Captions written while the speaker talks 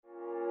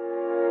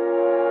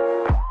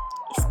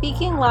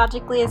Speaking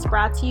Logically is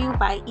brought to you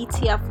by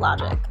ETF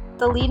Logic,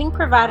 the leading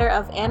provider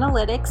of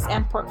analytics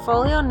and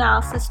portfolio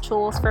analysis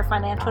tools for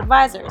financial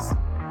advisors.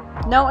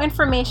 No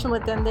information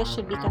within this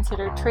should be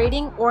considered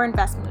trading or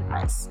investment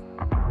advice.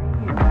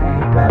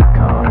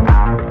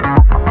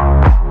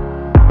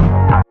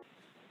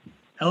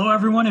 Hello,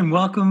 everyone, and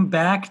welcome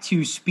back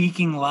to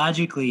Speaking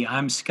Logically.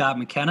 I'm Scott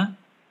McKenna.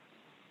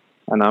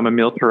 And I'm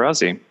Emil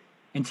Perazzi.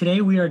 And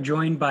today we are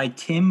joined by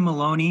Tim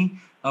Maloney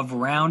of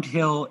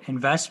Roundhill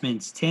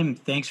Investments. Tim,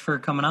 thanks for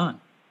coming on.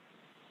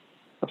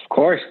 Of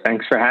course.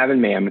 Thanks for having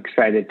me. I'm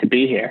excited to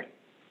be here.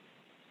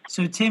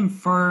 So, Tim,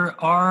 for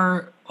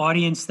our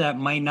audience that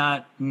might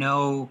not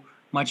know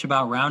much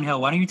about Roundhill,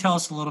 why don't you tell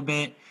us a little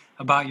bit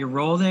about your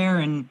role there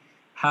and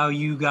how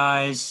you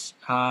guys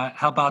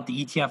help out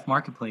the ETF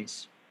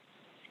marketplace?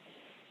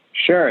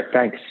 Sure.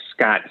 Thanks,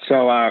 Scott. So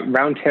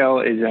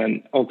Roundhill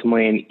is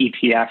ultimately an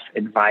ETF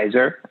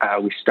advisor.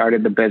 We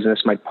started the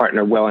business, my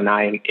partner Will and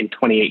I, in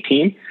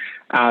 2018.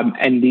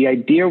 And the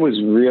idea was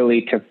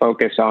really to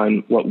focus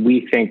on what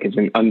we think is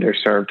an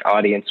underserved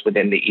audience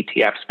within the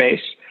ETF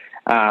space,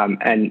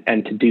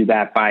 and to do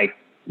that by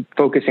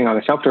focusing on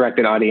a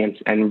self-directed audience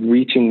and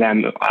reaching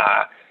them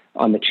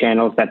on the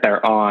channels that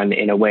they're on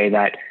in a way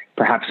that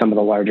perhaps some of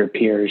the larger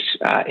peers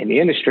in the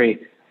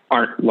industry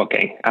aren't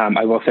looking.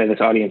 I will say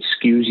this audience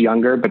skews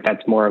younger, but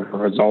that's more of a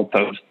result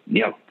of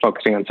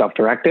focusing on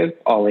self-directed.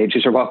 All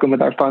ages are welcome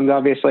with our funds,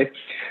 obviously.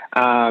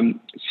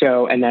 And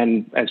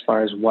then as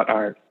far as what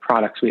our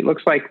product suite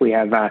looks like, we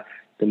have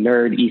the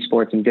Nerd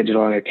Esports and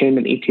Digital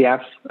Entertainment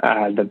ETF,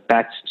 the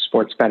Bets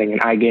Sports Betting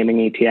and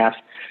iGaming ETF,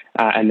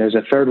 and there's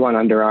a third one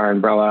under our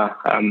umbrella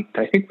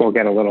that I think we'll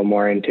get a little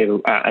more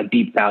into, a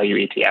Deep Value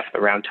ETF, the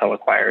Roundhill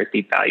Acquirers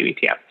Deep Value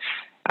ETF.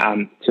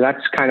 So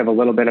that's kind of a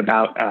little bit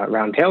about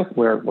Roundhill.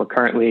 We're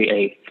currently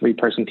a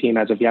 3-person team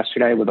as of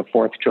yesterday, with a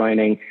 4th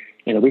joining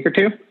in a week or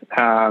 2,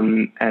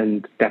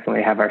 and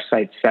definitely have our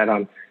sights set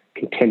on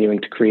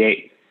continuing to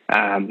create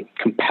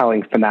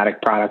compelling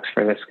thematic products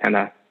for this kind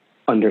of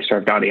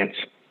underserved audience.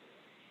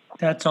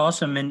 That's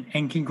awesome,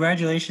 and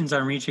congratulations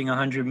on reaching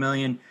 100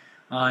 million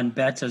on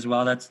bets as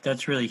well.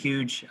 That's really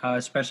huge,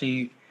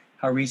 especially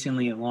how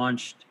recently it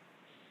launched.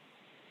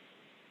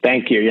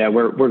 Thank you. Yeah,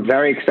 we're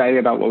very excited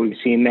about what we've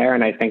seen there,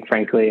 and I think,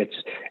 frankly,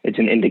 it's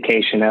an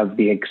indication of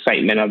the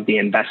excitement of the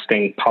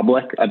investing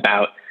public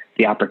about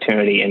the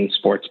opportunity in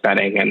sports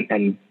betting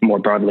and more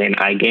broadly in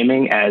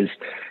iGaming as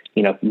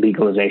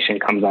legalization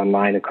comes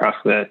online across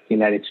the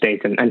United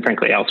States and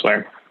frankly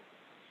elsewhere.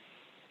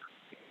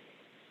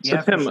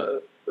 So Tim,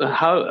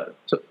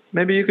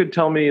 maybe you could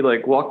tell me,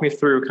 walk me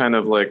through kind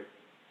of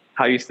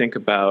how you think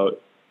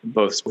about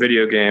both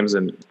video games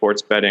and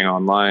sports betting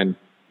online.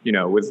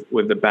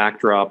 With the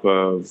backdrop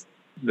of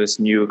this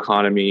new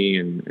economy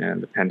and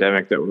the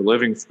pandemic that we're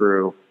living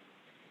through,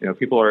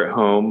 people are at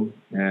home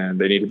and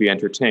they need to be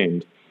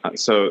entertained.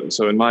 So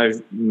in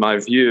my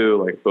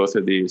view, both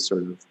of these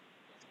sort of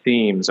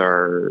themes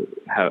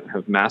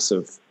have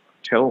massive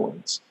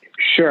tailwinds.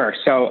 Sure.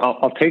 So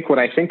I'll take what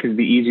I think is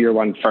the easier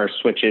one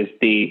first, which is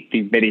the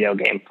video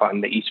game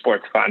fund, the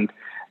esports fund.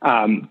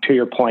 To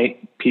your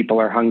point, people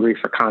are hungry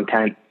for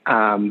content.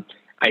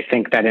 I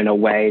think that in a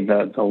way,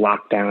 the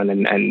lockdown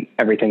and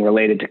everything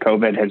related to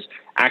COVID has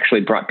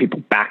actually brought people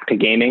back to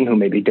gaming who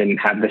maybe didn't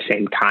have the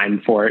same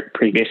time for it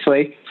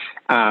previously.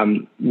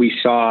 We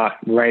saw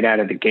right out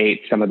of the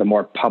gate some of the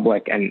more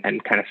public and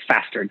kind of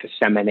faster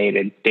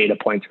disseminated data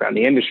points around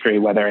the industry,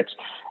 whether it's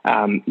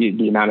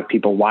the amount of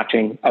people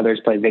watching others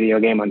play video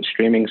game on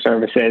streaming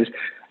services,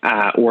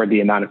 or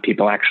the amount of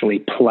people actually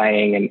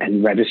playing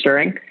and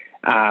registering.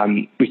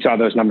 We saw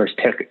those numbers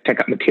tick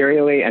up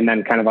materially, and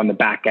then kind of on the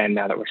back end,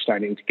 now that we're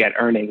starting to get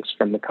earnings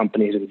from the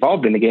companies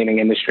involved in the gaming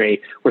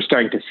industry, we're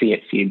starting to see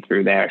it feed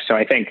through there. So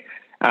I think,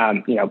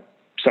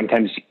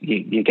 sometimes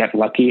you get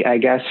lucky, I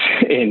guess,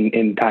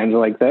 in times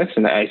like this,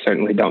 and I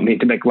certainly don't need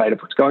to make light of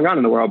what's going on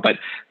in the world, but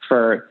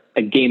for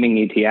a gaming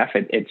ETF,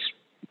 it's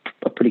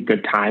a pretty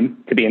good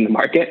time to be in the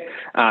market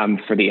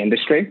for the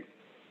industry.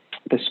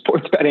 The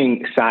sports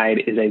betting side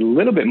is a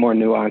little bit more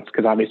nuanced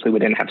because obviously we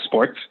didn't have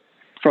sports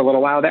for a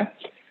little while there.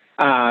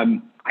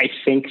 I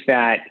think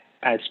that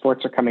as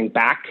sports are coming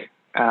back,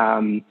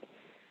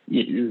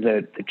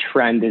 the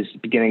trend is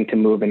beginning to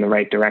move in the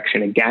right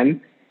direction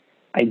again.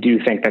 I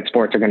do think that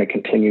sports are going to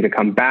continue to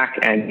come back,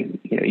 and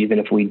even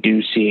if we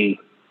do see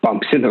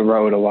bumps in the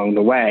road along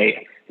the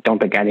way, I don't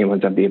think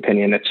anyone's of the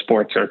opinion that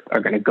sports are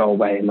going to go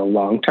away in the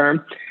long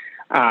term.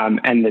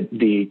 And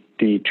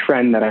the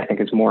trend that I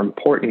think is more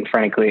important,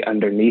 frankly,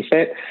 underneath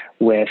it,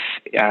 with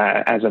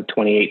as of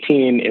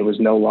 2018, it was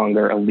no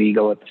longer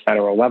illegal at the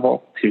federal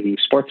level to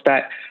sports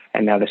bet,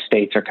 and now the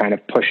states are kind of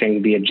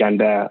pushing the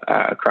agenda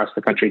across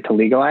the country to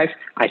legalize.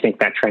 I think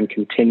that trend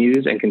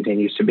continues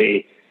to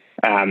be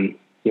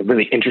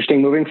really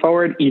interesting moving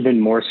forward, even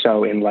more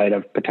so in light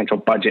of potential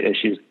budget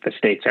issues the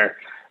states are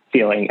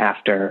feeling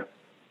after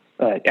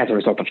as a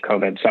result of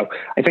COVID. So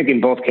I think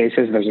in both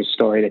cases, there's a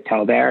story to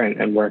tell there,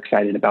 and we're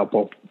excited about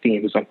both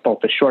themes of both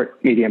the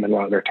short, medium, and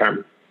longer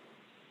term.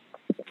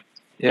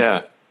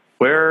 Yeah.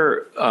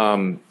 Where,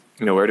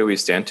 where do we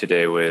stand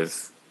today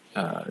with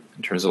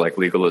in terms of like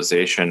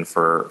legalization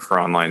for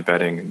online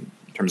betting,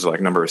 in terms of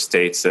like number of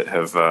states that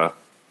have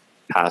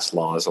passed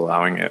laws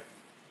allowing it?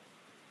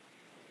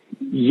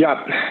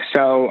 Yep.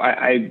 So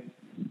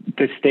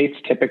the states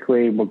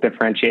typically will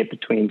differentiate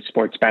between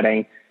sports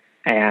betting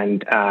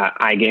and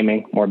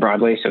iGaming more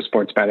broadly. So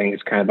sports betting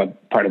is kind of a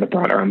part of the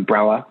broader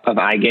umbrella of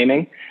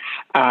iGaming.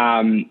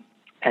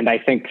 And I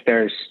think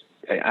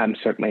I'm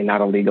certainly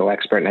not a legal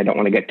expert and I don't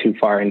want to get too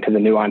far into the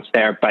nuance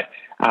there, but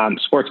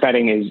sports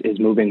betting is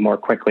moving more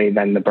quickly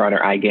than the broader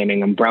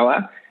iGaming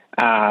umbrella.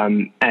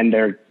 And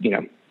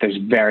there's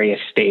various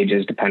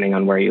stages depending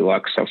on where you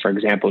look. So for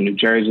example, New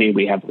Jersey,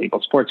 we have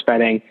legal sports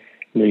betting.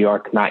 New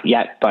York, not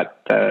yet,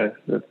 but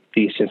the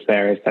thesis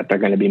there is that they're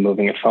going to be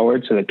moving it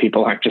forward so that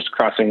people aren't just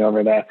crossing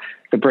over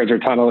the bridge or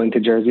tunnel into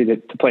Jersey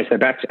to place their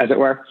bets, as it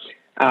were.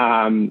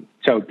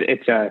 So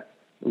it's a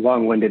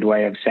long-winded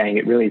way of saying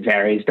it really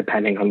varies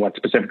depending on what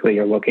specifically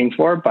you're looking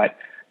for, but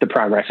the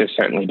progress is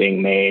certainly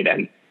being made.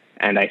 And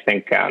I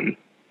think,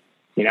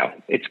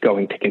 it's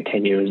going to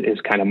continue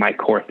is kind of my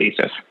core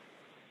thesis.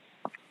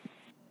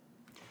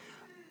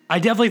 I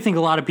definitely think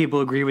a lot of people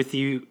agree with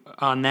you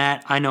on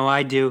that. I know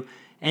I do.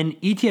 And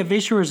ETF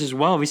issuers as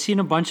well. We've seen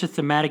a bunch of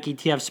thematic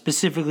ETFs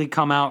specifically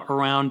come out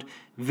around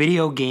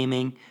video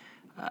gaming.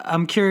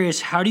 I'm curious,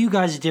 how do you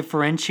guys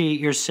differentiate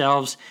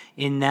yourselves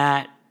in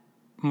that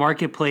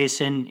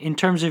marketplace and in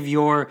terms of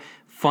your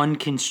fund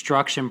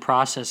construction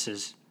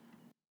processes?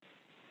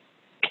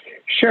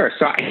 Sure.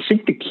 So I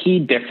think the key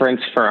difference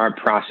for our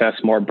process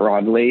more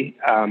broadly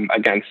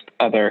against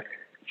other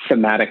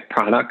thematic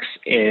products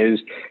is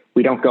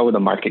we don't go with a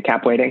market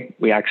cap weighting.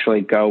 We actually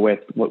go with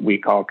what we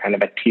call kind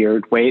of a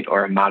tiered weight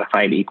or a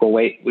modified equal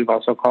weight, we've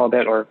also called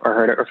it or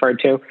heard it referred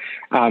to.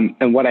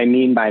 And what I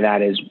mean by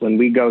that is when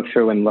we go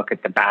through and look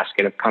at the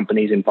basket of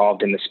companies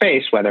involved in the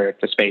space, whether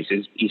the space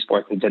is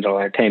esports and digital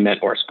entertainment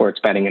or sports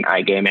betting and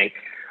iGaming,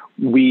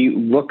 we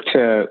look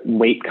to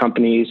weight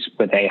companies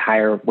with a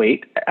higher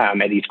weight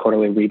at each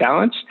quarterly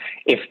rebalance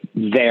if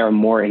they're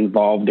more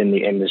involved in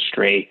the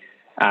industry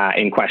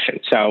in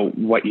question. So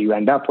what you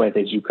end up with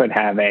is you could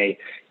have a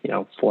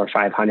 400 or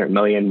 500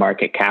 million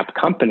market cap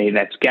company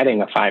that's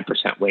getting a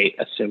 5% weight,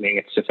 assuming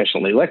it's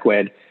sufficiently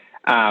liquid,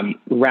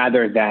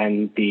 rather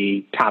than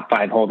the top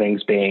 5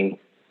 holdings being,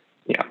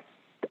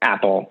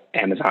 Apple,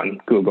 Amazon,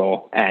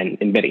 Google, and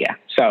NVIDIA.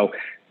 So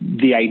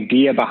the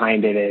idea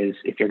behind it is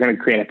if you're going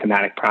to create a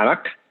thematic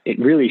product, it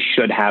really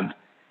should have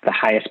the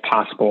highest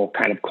possible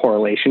kind of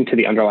correlation to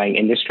the underlying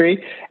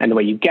industry. And the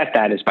way you get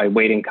that is by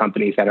weighting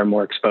companies that are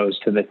more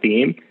exposed to the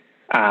theme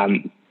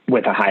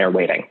with a higher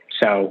weighting.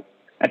 So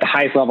at the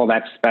highest level,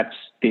 that's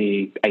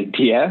the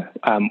idea.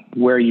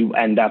 Where you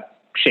end up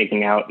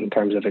shaking out in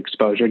terms of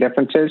exposure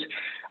differences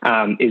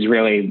is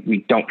really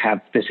we don't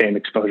have the same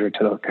exposure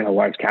to the kind of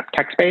large cap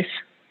tech space.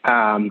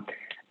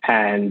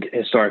 And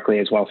historically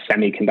as well,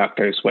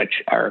 semiconductors,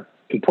 which are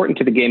important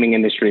to the gaming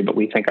industry, but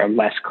we think are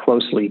less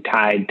closely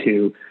tied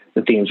to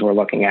the themes we're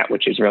looking at,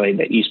 which is really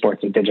the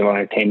esports and digital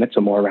entertainment,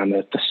 so more around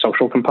the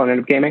social component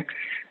of gaming.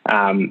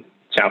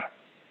 So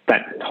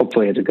that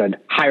hopefully is a good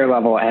higher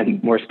level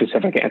and more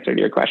specific answer to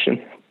your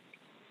question.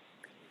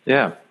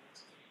 Yeah.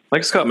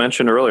 Like Scott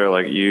mentioned earlier,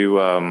 like you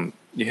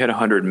hit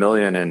 100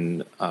 million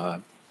in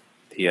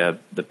the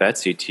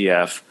BETS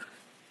ETF.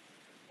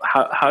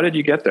 How did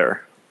you get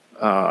there?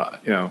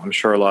 I'm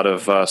sure a lot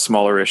of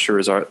smaller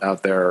issuers are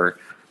out there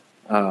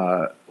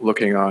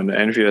looking on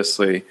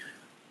enviously.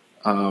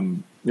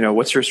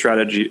 What's your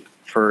strategy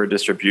for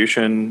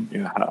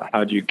distribution?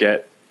 How do you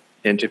get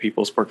into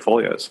people's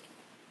portfolios?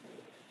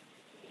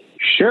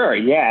 Sure.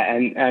 Yeah.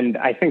 And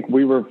I think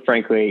we were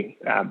frankly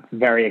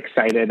very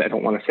excited. I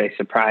don't want to say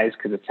surprised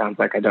because it sounds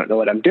like I don't know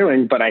what I'm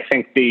doing, but I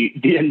think the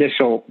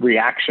initial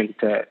reaction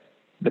to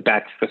the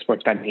BETS, the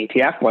sports betting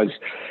ETF was,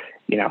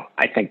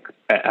 I think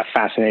a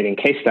fascinating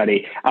case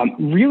study.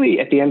 Really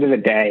at the end of the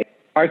day,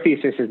 our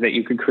thesis is that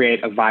you could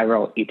create a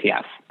viral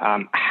ETF.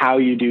 How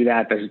you do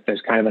that,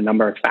 there's kind of a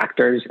number of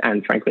factors,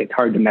 and frankly, it's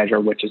hard to measure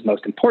which is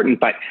most important,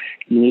 but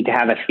you need to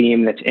have a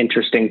theme that's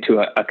interesting to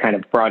a kind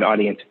of broad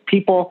audience of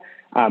people.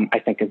 I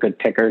think a good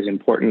ticker is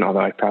important, although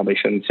I probably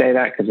shouldn't say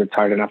that because it's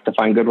hard enough to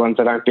find good ones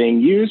that aren't being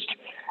used.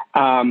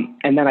 And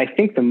then I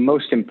think the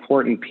most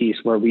important piece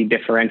where we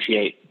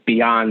differentiate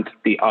beyond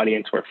the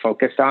audience we're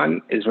focused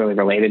on is really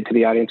related to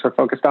the audience we're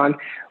focused on.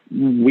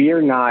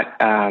 We're not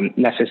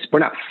we're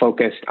not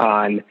focused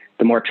on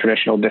the more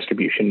traditional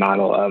distribution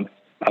model of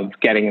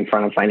getting in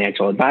front of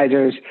financial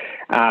advisors.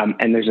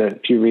 And there's a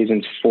few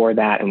reasons for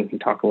that, and we can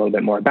talk a little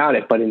bit more about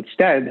it. But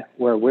instead,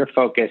 where we're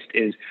focused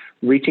is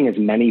reaching as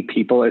many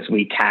people as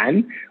we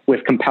can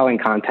with compelling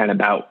content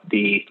about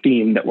the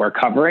theme that we're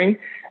covering,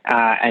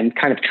 and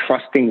kind of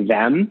trusting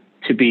them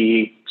to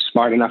be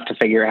smart enough to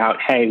figure out,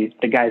 hey,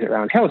 the guys at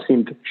Roundhill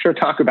seem to sure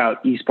talk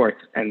about esports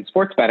and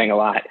sports betting a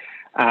lot.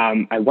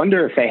 I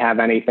wonder if they have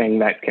anything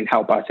that can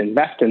help us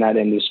invest in that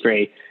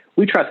industry.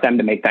 We trust them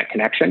to make that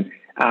connection.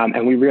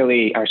 And we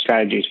really, our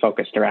strategy is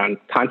focused around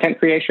content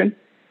creation.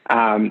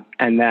 And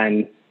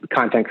then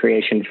content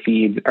creation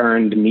feeds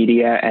earned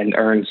media and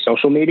earned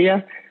social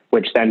media,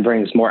 which then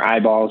brings more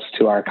eyeballs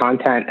to our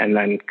content. And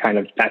then kind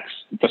of that's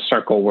the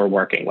circle we're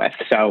working with.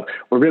 So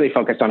we're really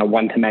focused on a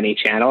one-to-many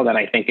channel that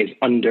I think is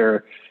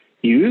underused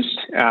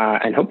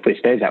and hopefully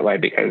stays that way,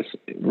 because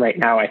right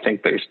now I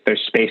think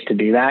there's space to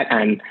do that.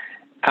 And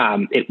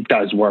it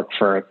does work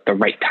for the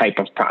right type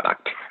of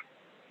product.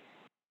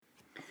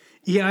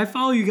 Yeah, I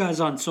follow you guys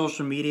on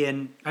social media,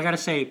 and I got to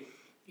say,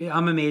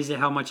 I'm amazed at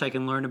how much I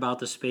can learn about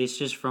the space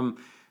just from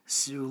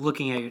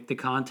looking at the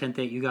content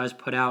that you guys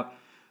put out.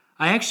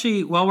 I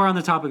actually, while we're on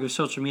the topic of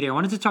social media, I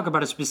wanted to talk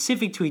about a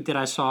specific tweet that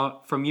I saw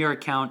from your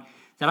account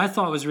that I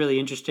thought was really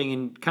interesting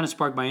and kind of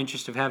sparked my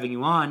interest of having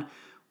you on.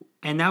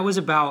 And that was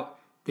about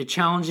the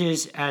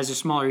challenges as a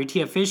smaller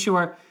ETF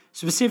issuer,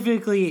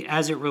 specifically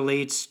as it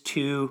relates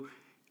to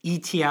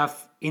ETF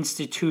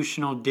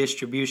institutional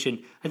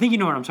distribution. I think you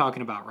know what I'm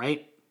talking about,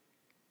 right?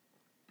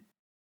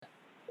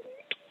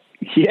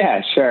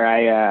 Yeah, sure.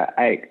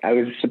 I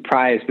was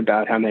surprised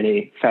about how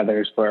many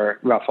feathers were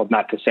ruffled.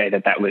 Not to say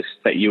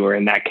that you were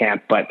in that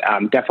camp, but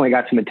definitely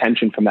got some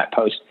attention from that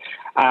post.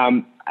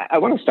 I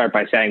want to start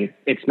by saying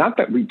it's not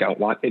that we don't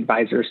want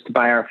advisors to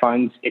buy our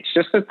funds. It's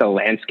just that the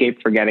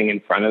landscape for getting in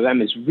front of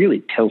them is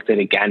really tilted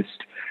against,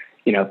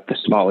 the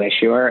small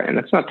issuer. And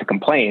that's not to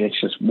complain. It's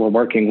just we're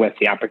working with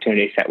the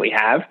opportunities that we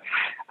have.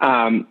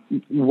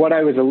 What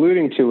I was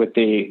alluding to with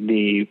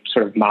the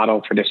sort of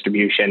model for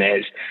distribution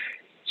is,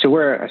 so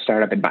we're a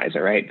startup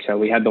advisor, right? So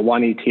we had the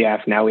one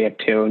ETF, now we have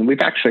two, and we've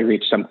actually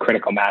reached some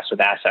critical mass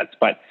with assets.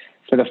 But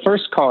for the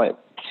first, call it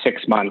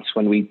 6 months,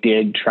 when we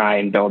did try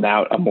and build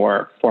out a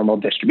more formal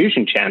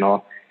distribution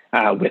channel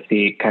with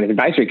the kind of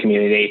advisory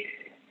community,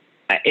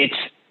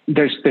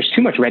 there's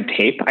too much red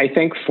tape, I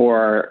think,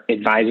 for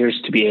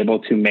advisors to be able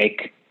to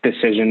make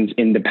decisions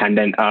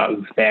independent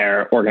of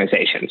their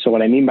organization. So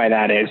what I mean by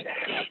that is,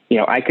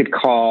 I could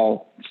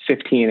call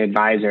 15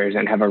 advisors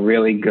and have a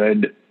really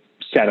good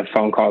set of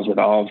phone calls with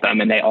all of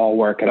them, and they all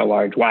work at a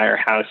large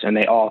wirehouse, and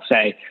they all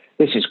say,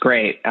 this is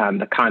great,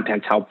 the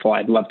content's helpful,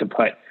 I'd love to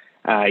put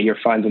your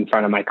funds in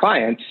front of my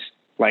clients,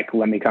 like,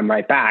 let me come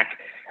right back.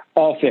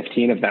 All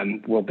 15 of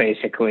them will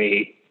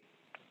basically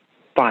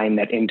find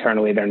that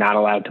internally they're not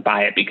allowed to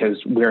buy it because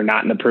we're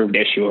not an approved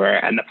issuer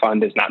and the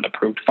fund is not an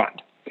approved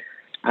fund.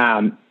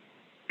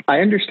 I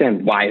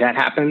understand why that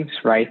happens,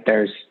 right?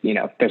 There's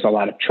a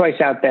lot of choice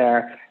out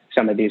there.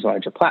 Some of these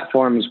larger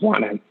platforms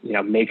want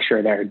to, make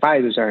sure their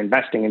advisors are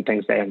investing in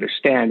things they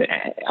understand.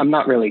 I'm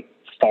not really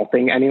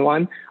faulting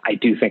anyone. I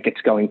do think it's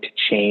going to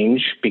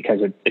change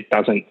because it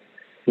doesn't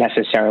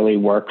necessarily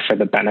work for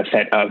the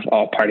benefit of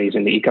all parties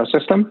in the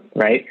ecosystem,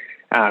 right?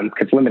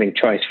 Because limiting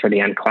choice for the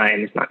end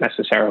client is not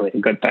necessarily a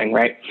good thing,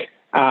 right?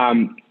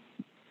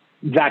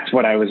 That's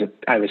what I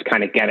was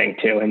kind of getting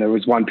to. And there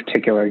was one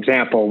particular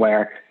example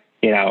where,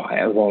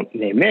 I won't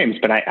name names,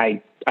 but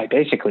I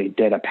basically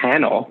did a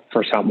panel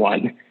for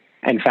someone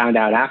and found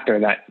out after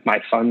that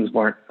my funds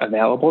weren't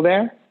available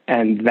there,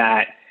 and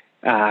that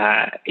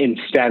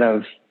instead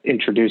of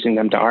introducing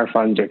them to our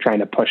funds or trying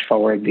to push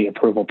forward the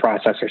approval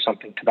process or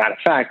something to that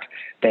effect,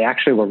 they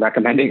actually were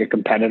recommending a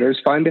competitor's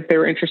fund if they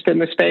were interested in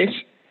the space.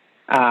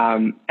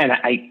 And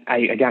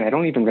I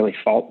don't even really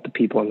fault the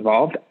people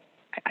involved.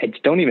 I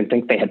don't even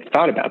think they had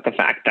thought about the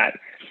fact that,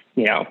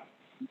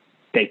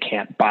 they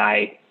can't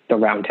buy the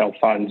Roundhill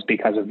funds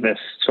because of this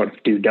sort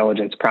of due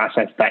diligence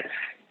process that,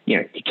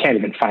 you can't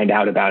even find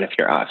out about if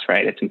you're us,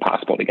 right? It's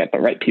impossible to get the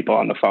right people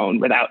on the phone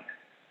without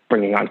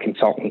bringing on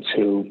consultants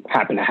who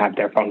happen to have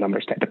their phone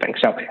numbers type of thing.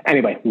 So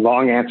anyway,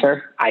 long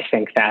answer. I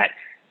think that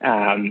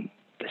the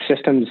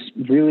system's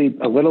really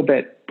a little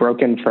bit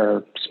broken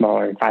for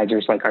smaller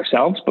advisors like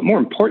ourselves, but more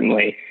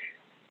importantly,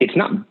 it's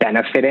not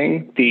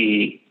benefiting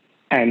the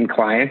end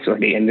clients or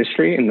the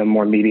industry in the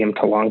more medium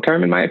to long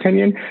term, in my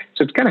opinion.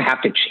 So it's going to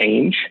have to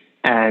change.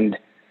 And,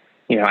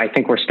 I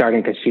think we're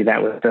starting to see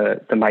that with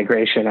the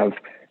migration of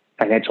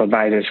financial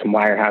advisors from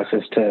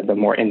wirehouses to the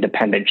more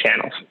independent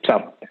channels.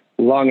 So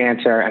long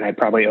answer, and I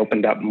probably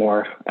opened up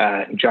more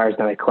jars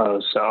than I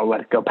closed. So I'll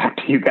let it go back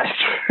to you guys.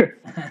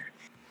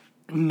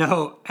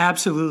 No,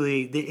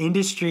 absolutely. The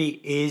industry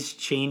is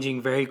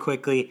changing very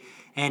quickly,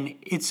 and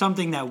it's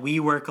something that we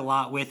work a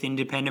lot with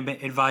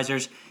independent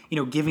advisors,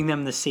 giving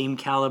them the same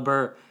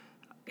caliber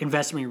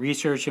investment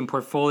research and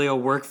portfolio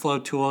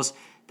workflow tools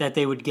that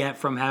they would get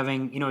from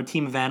having, a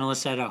team of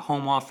analysts at a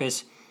home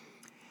office.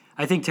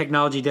 I think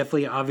technology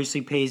definitely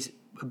obviously plays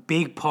a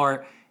big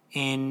part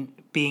in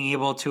being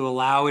able to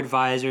allow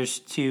advisors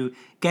to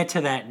get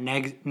to that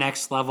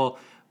next level.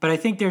 But I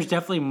think there's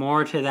definitely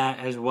more to that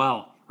as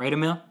well. Right,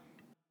 Emil?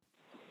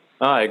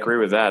 I agree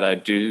with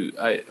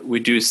that. We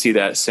do see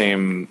those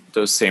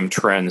same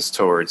trends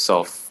towards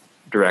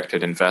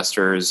self-directed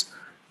investors.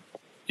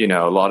 A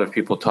lot of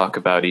people talk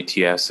about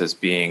ETFs as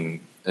being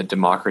a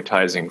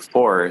democratizing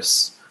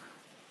force,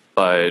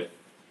 but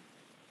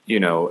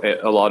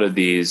a lot of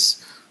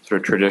these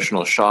sort of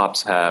traditional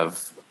shops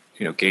have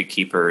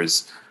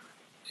gatekeepers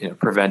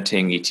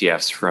preventing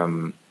ETFs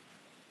from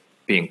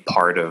being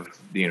part of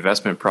the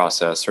investment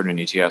process, certain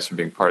ETFs from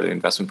being part of the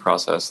investment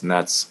process, and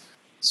that's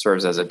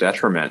serves as a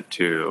detriment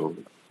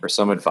for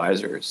some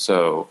advisors.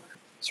 So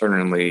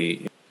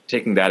certainly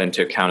taking that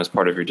into account as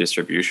part of your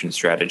distribution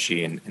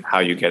strategy and how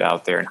you get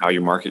out there and how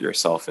you market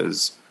yourself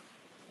is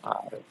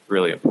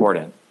really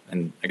important.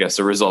 And I guess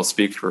the results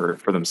speak for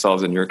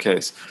themselves in your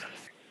case.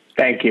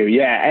 Thank you.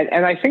 Yeah.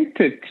 And I think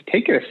to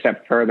take it a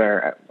step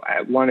further,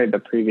 one of the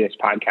previous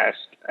podcasts,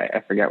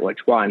 I forget which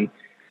one,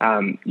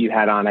 you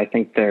had on, I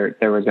think there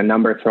was a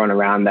number thrown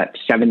around that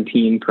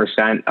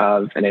 17%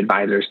 of an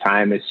advisor's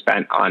time is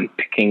spent on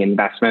picking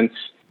investments.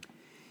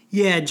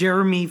 Yeah,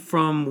 Jeremy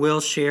from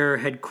Wilshire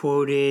had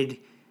quoted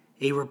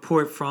a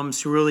report from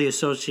Cerulli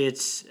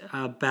Associates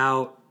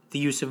about the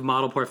use of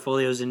model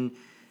portfolios and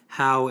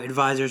how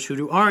advisors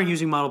who aren't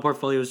using model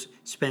portfolios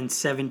spend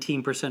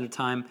 17% of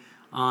time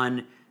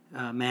on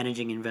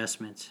managing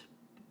investments.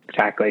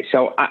 Exactly.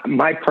 So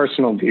my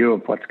personal view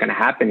of what's going to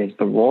happen is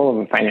the role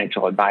of a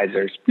financial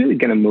advisor is really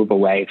going to move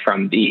away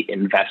from the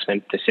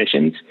investment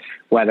decisions,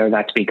 whether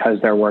that's because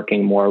they're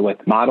working more with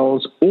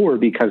models or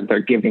because they're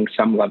giving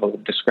some level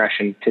of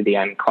discretion to the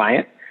end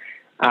client,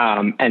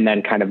 and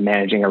then kind of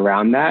managing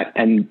around that.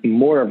 And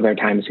more of their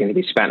time is going to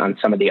be spent on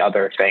some of the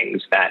other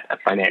things that a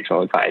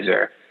financial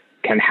advisor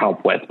can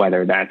help with,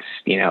 whether that's,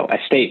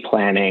 estate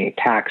planning,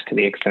 tax to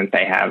the extent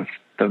they have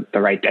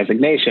the right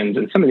designations,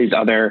 and some of these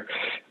other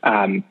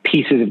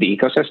pieces of the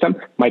ecosystem.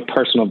 My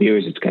personal view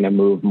is it's going to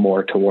move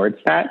more towards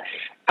that.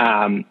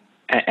 And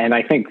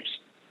I think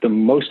the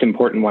most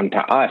important one to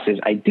us is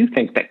I do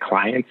think that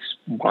clients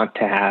want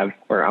to have,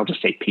 or I'll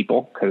just say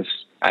people, because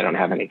I don't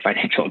have any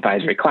financial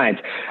advisory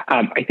clients.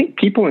 I think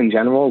people in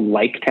general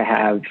like to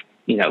have,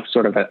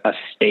 sort of a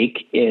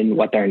stake in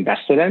what they're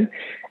invested in.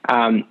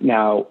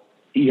 Now,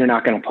 you're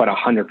not going to put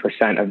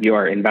 100% of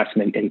your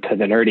investment into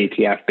the nerd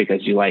ETF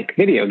because you like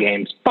video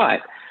games,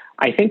 but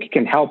I think it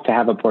can help to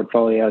have a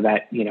portfolio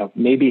that,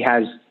 maybe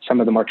has some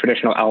of the more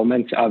traditional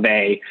elements of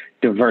a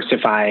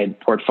diversified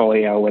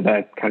portfolio with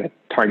a kind of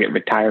target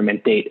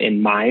retirement date in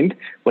mind,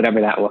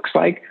 whatever that looks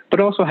like, but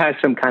also has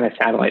some kind of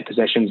satellite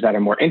positions that are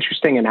more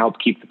interesting and help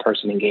keep the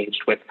person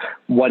engaged with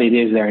what it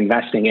is they're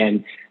investing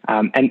in,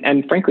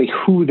 and frankly,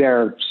 who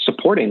they're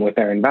supporting with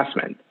their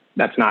investment.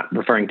 That's not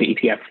referring to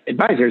ETF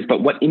advisors,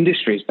 but what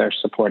industries they're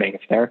supporting.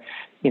 If they're,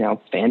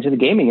 fans of the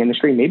gaming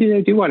industry, maybe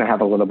they do want to have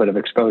a little bit of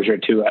exposure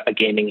to a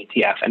gaming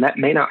ETF, and that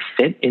may not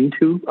fit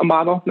into a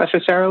model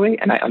necessarily.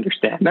 And I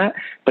understand that,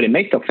 but it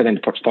may still fit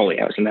into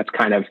portfolios. And that's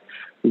kind of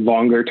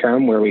longer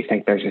term where we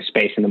think there's a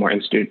space in the more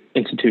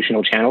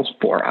institutional channels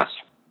for us.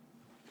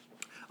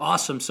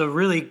 Awesome. So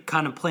really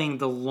kind of playing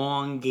the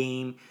long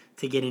game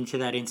to get into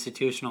that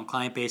institutional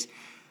client base.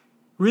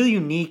 Really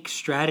unique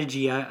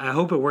strategy. I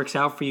hope it works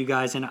out for you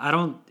guys. And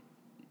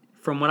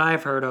from what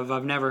I've heard of,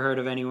 I've never heard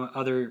of any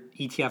other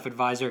ETF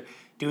advisor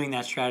doing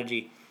that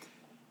strategy.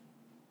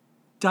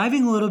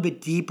 Diving a little bit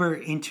deeper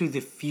into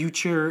the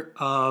future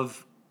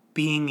of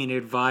being an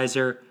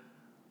advisor,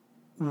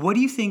 what do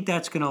you think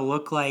that's going to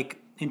look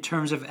like in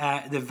terms of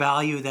the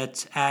value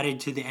that's added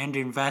to the end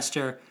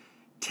investor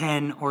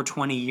 10 or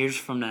 20 years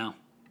from now?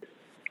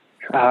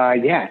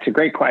 Yeah, it's a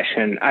great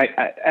question.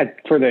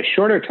 For the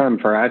shorter term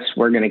for us,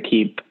 we're going to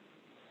keep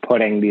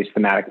putting these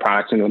thematic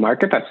products into the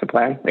market. That's the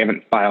plan. We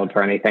haven't filed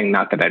for anything.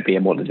 Not that I'd be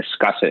able to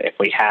discuss it if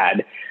we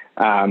had,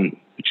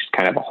 which is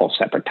kind of a whole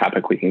separate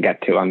topic we can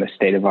get to on the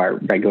state of our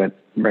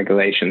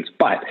regulations.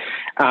 But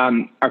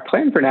our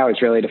plan for now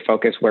is really to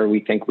focus where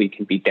we think we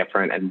can be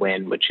different and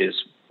win, which is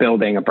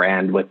building a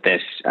brand with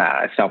this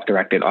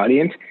self-directed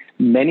audience,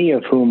 many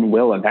of whom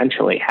will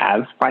eventually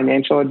have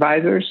financial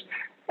advisors.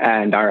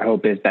 And our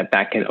hope is that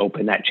can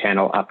open that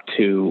channel up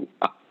to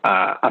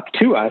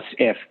us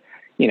if,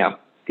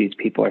 these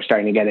people are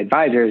starting to get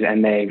advisors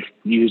and they've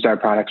used our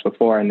products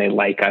before and they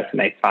like us and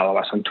they follow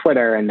us on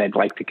Twitter and they'd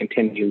like to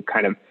continue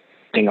kind of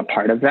being a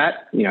part of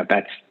that.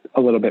 That's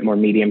a little bit more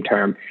medium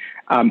term.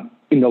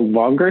 In the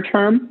longer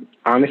term,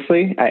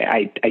 honestly,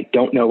 I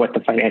don't know what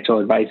the financial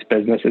advice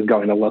business is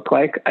going to look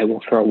like. I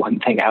will throw one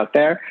thing out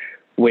there,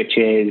 which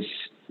is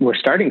we're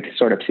starting to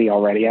sort of see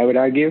already, I would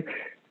argue,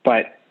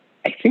 but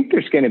I think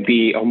there's going to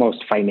be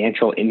almost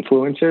financial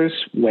influencers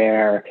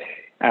where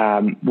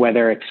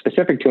whether it's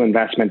specific to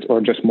investments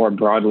or just more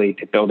broadly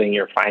to building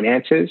your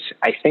finances,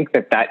 I think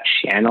that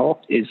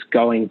channel is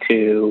going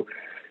to,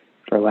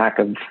 for lack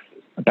of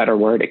a better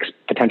word,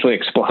 potentially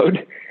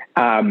explode.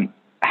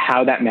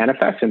 How that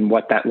manifests and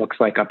what that looks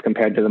like up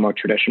compared to the more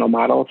traditional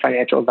model of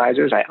financial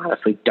advisors, I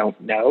honestly don't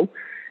know.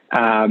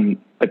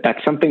 But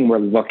that's something we're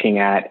looking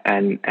at,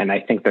 and I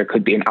think there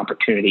could be an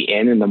opportunity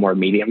in the more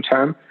medium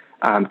term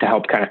to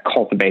help kind of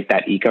cultivate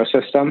that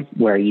ecosystem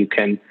where you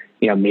can,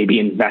 maybe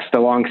invest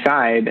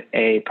alongside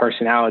a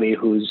personality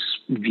whose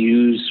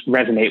views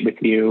resonate with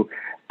you,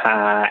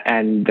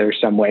 and there's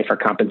some way for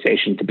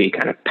compensation to be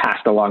kind of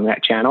passed along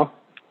that channel.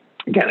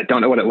 Again, I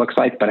don't know what it looks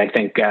like, but I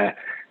think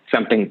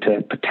something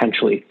to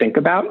potentially think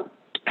about,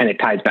 and it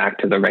ties back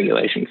to the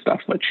regulation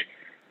stuff, which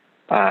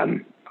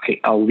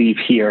I'll leave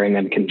here and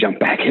then can jump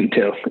back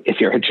into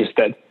if you're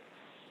interested.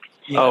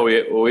 Yeah. Oh,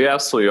 we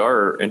absolutely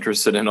are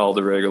interested in all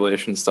the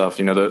regulation stuff.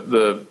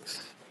 The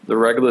The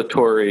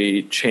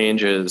regulatory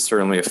changes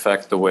certainly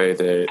affect the way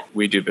that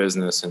we do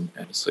business and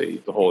obviously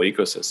the whole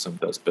ecosystem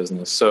does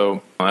business.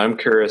 So I'm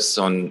curious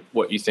on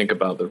what you think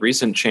about the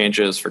recent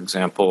changes. For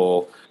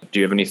example, do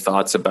you have any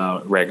thoughts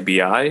about Reg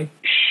BI?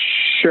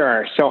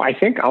 Sure. So I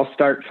think I'll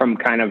start from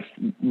kind of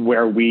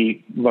where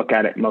we look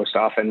at it most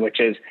often, which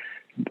is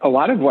a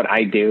lot of what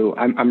I do.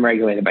 I'm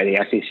regulated by the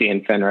SEC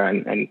and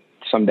FINRA, and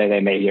someday they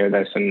may hear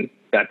this, and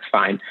that's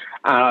fine.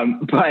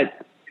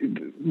 But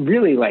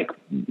really, like,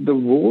 the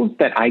rules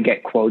that I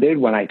get quoted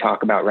when I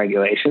talk about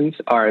regulations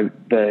are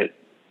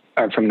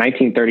from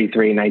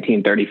 1933,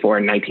 1934,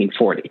 and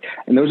 1940.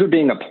 And those are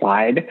being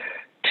applied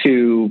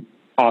to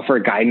offer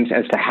guidance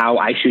as to how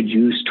I should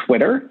use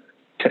Twitter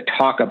to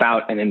talk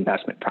about an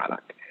investment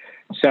product.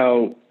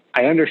 So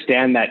I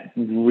understand that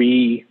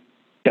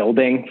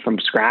rebuilding from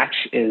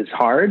scratch is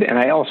hard. And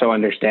I also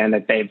understand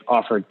that they've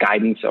offered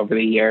guidance over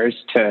the years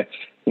to,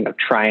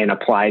 try and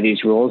apply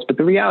these rules. But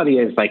the reality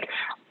is, like,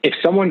 if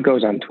someone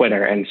goes on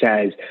Twitter and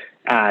says,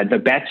 the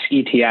BETS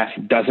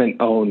ETF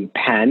doesn't own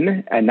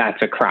Penn, and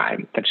that's a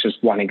crime, that's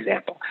just one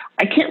example,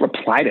 I can't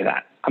reply to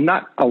that. I'm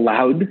not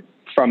allowed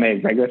from a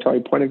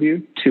regulatory point of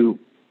view to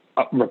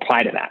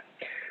reply to that.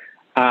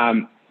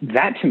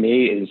 That to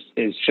me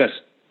is just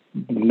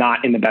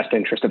not in the best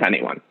interest of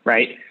anyone,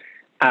 right?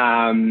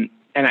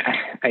 And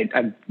I'm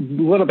a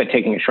little bit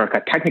taking a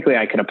shortcut. Technically,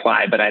 I could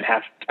reply, but I'd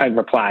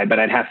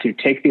have to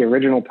take the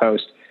original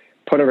post,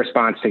 put a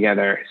response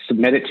together,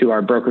 submit it to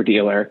our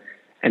broker-dealer,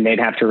 and they'd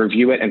have to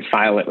review it and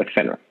file it with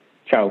FINRA.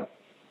 So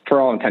for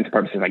all intents and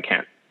purposes, I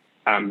can't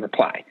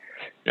reply.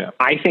 Yeah.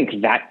 I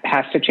think that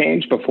has to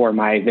change before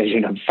my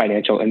vision of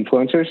financial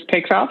influencers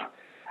takes off.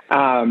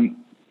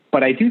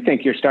 But I do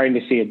think you're starting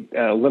to see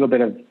a little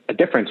bit of a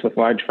difference with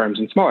large firms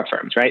and smaller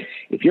firms, right?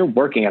 If you're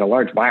working at a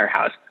large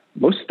wirehouse,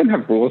 most of them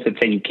have rules that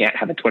say you can't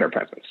have a Twitter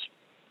presence.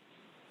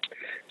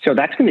 So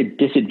that's going to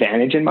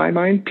disadvantage, in my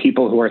mind,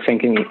 people who are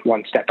thinking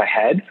one step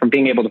ahead from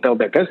being able to build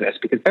their business,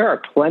 because there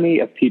are plenty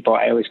of people,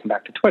 I always come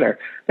back to Twitter,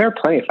 there are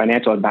plenty of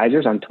financial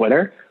advisors on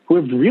Twitter who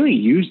have really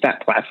used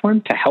that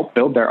platform to help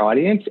build their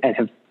audience and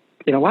have,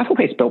 in a lot of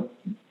ways, built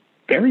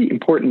very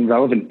important,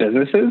 relevant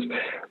businesses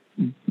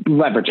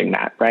leveraging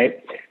that,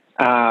 right?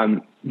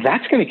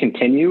 That's going to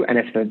continue. And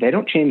if they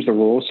don't change the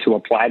rules to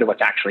apply to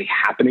what's actually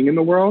happening in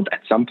the world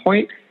at some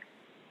point,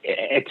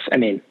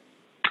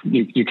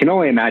 you can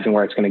only imagine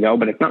where it's going to go,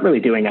 but it's not really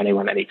doing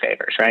anyone any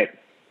favors, right?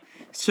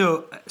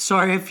 So,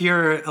 sorry if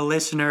you're a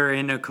listener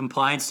in a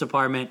compliance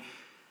department,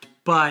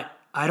 but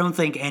I don't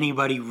think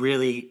anybody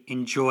really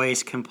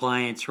enjoys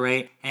compliance,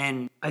 right?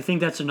 And I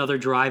think that's another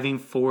driving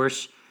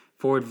force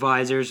for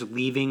advisors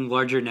leaving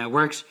larger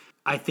networks.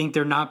 I think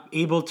they're not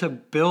able to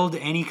build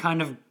any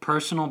kind of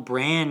personal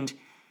brand.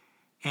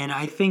 And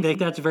I think that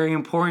that's very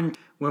important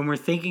when we're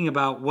thinking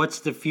about what's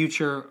the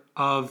future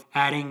of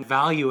adding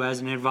value as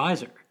an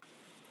advisor.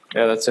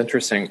 Yeah, that's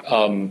interesting.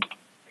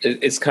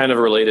 It's kind of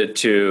related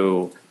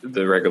to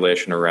the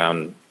regulation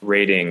around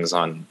ratings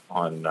on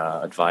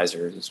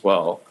advisors as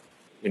well.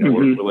 We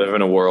live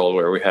in a world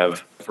where we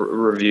have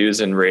reviews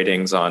and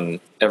ratings on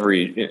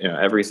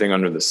everything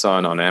under the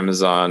sun, on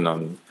Amazon,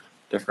 on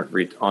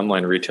different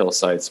online retail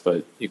sites,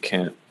 but you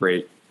can't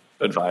rate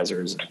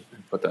advisors and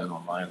put that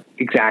online.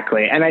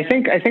 Exactly. And I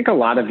think a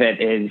lot of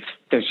it is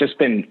there's just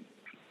been,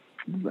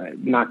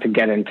 not to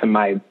get into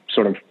my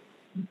sort of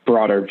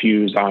broader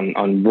views on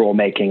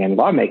rulemaking and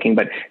lawmaking,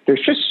 but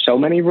there's just so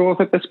many rules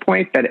at this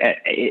point that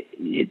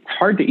it's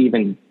hard to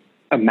even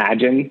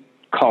imagine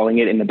calling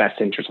it in the best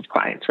interest of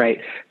clients, right?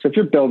 So if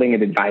you're building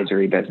an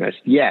advisory business,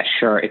 yeah,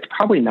 sure, it's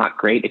probably not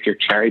great if you're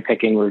cherry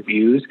picking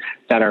reviews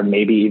that are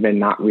maybe even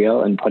not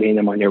real and putting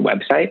them on your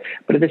website.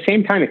 But at the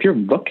same time, if you're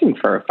looking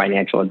for a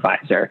financial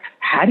advisor,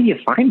 how do you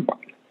find one?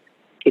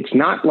 It's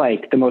not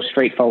like the most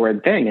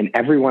straightforward thing, and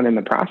everyone in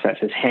the process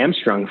is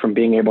hamstrung from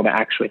being able to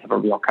actually have a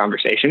real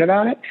conversation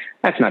about it.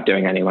 That's not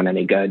doing anyone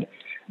any good.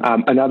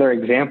 Another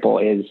example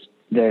is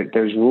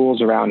there's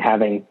rules around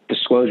having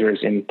disclosures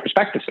in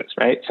prospectuses,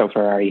 right? So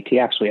for our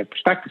ETFs, we have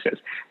prospectuses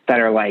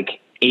that are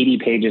like 80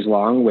 pages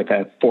long with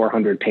a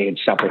 400-page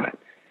supplement.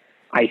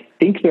 I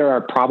think there are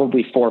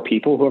probably 4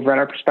 people who have read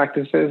our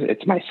prospectuses.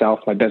 It's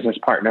myself, my business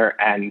partner,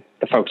 and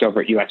the folks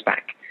over at US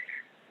Bank.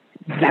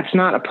 That's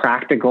not a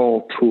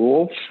practical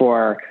tool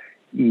for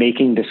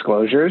making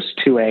disclosures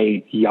to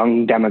a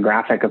young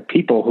demographic of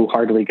people who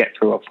hardly get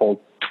through a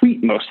full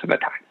tweet most of the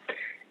time.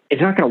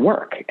 It's not going to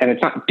work, and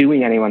it's not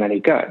doing anyone any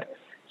good.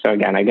 So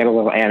again, I get a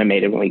little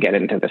animated when we get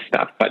into this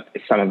stuff, but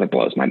some of it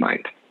blows my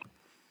mind.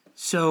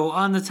 So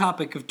on the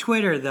topic of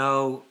Twitter,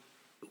 though,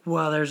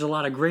 while there's a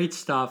lot of great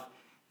stuff,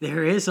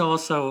 there is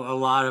also a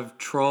lot of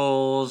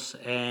trolls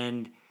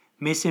and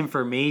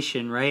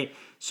misinformation, right?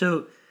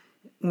 So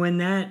when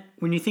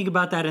you think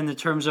about that in the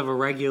terms of a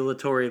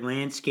regulatory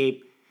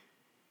landscape,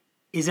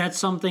 is that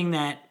something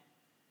that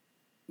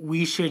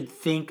we should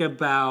think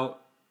about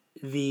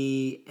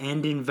the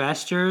end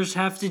investors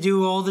have to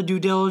do all the due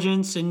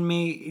diligence and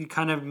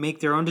make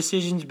their own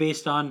decisions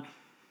based on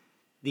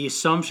the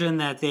assumption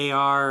that they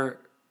are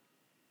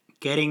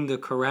getting the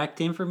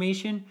correct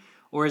information?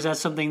 or is that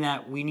something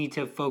that we need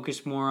to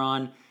focus more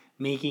on,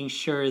 making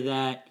sure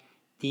that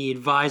the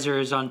advisor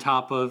is on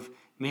top of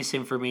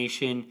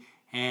misinformation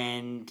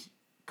and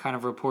kind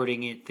of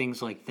reporting it,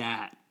 things like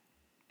that?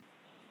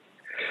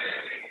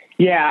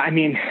 Yeah, I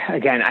mean,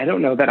 again, I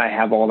don't know that I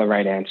have all the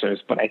right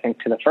answers, but I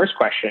think to the first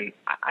question,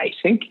 I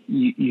think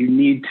you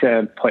need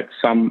to put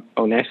some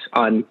onus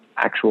on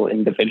actual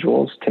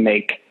individuals to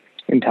make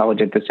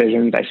intelligent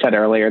decisions. I said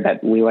earlier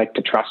that we like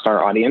to trust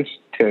our audience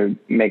to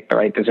make the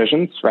right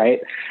decisions,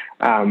 right?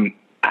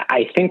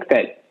 I think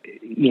that,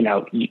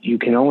 you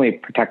can only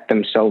protect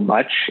them so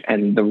much,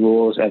 and the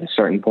rules at a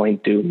certain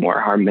point do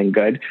more harm than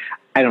good.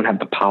 I don't have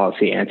the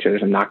policy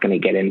answers. I'm not going to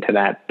get into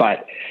that,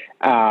 but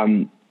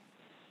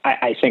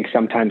I think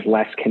sometimes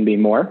less can be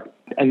more.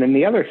 And then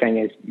the other thing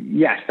is,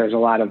 yes, there's a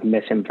lot of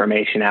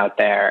misinformation out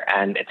there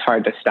and it's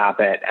hard to stop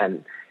it.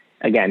 And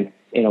again,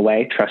 in a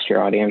way, trust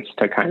your audience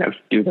to kind of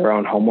do their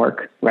own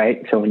homework,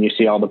 right? So when you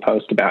see all the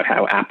posts about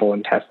how Apple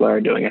and Tesla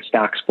are doing a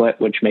stock split,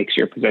 which makes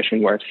your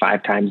position worth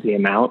 5 times the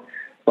amount,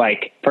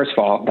 like, first of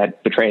all,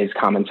 that betrays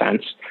common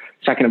sense.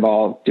 Second of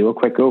all, do a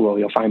quick Google.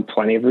 You'll find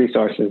plenty of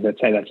resources that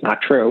say that's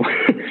not true.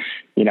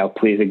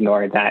 Please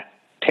ignore that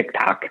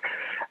TikTok.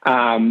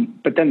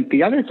 But then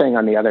the other thing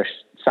on the other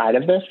side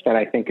of this that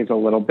I think is a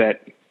little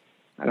bit,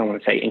 I don't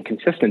want to say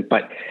inconsistent,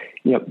 but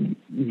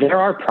there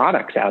are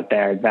products out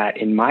there that,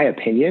 in my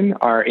opinion,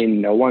 are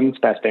in no one's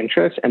best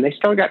interest, and they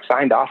still got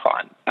signed off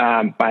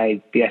on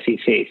by the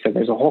SEC. So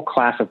there's a whole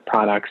class of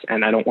products,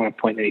 and I don't want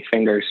to point any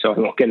fingers, so I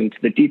won't get into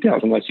the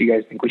details unless you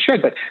guys think we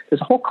should. But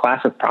there's a whole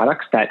class of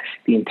products that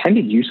the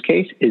intended use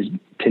case is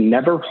to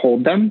never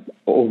hold them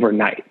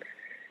overnight.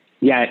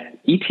 Yet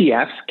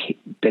ETFs,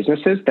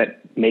 businesses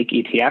that make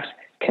ETFs,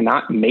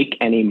 cannot make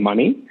any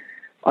money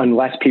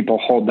unless people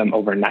hold them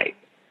overnight.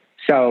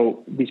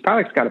 So these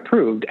products got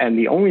approved, and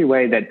the only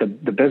way that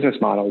the business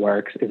model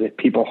works is if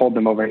people hold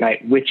them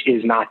overnight, which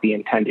is not the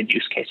intended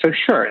use case. So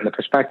sure, in the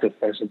prospectus,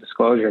 there's a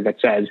disclosure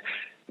that says,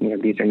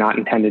 these are not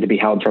intended to be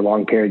held for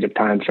long periods of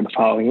time for the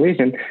following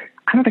reason.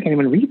 I don't think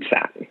anyone reads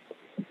that.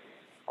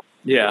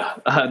 Yeah,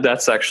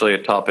 that's actually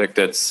a topic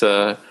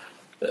that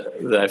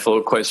I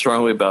feel quite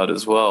strongly about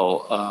as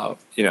well.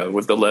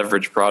 With the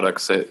leverage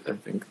products, I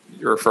think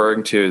you're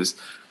referring to is,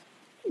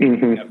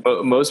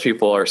 most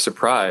people are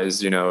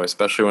surprised,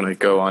 especially when I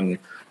go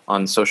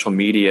on social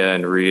media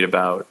and read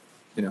about,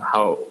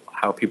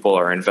 how people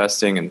are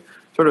investing, and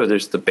sort of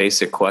there's the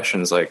basic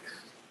questions like,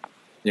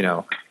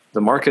 the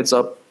market's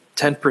up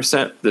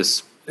 10%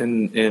 this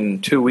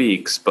in 2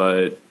 weeks,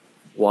 but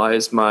why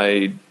is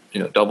my,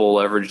 double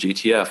leveraged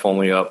ETF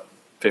only up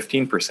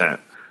 15%?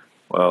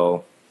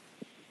 Well,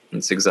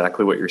 that's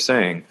exactly what you're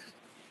saying.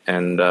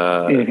 And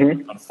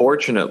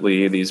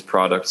unfortunately, these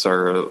products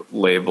are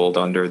labeled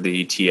under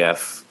the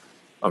ETF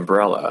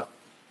umbrella.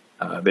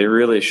 They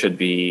really should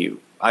be,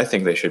 I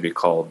think they should be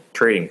called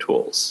trading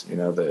tools.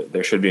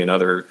 There should be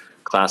another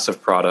class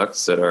of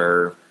products that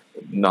are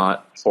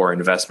not for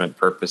investment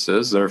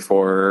purposes. They're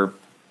for,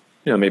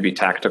 maybe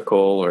tactical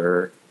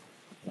or,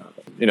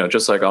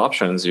 just like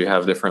options, you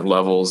have different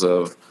levels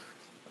of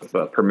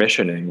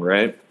permissioning,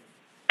 right?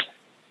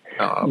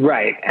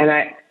 Right.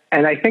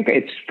 And I think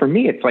for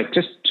me, it's like,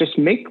 just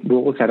make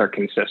rules that are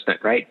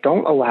consistent, right?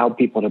 Don't allow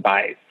people to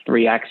buy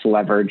 3x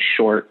leverage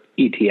short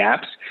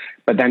ETFs,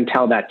 but then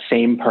tell that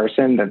same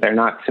person that they're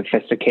not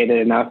sophisticated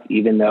enough,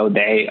 even though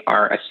they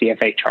are a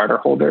CFA charter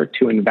holder,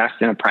 to invest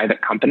in a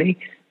private company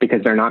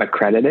because they're not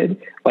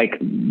accredited. Like,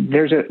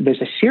 there's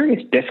a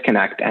serious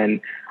disconnect. And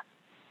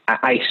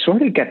I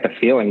sort of get the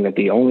feeling that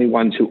the only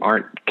ones who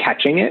aren't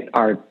catching it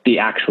are the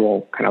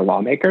actual kind of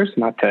lawmakers,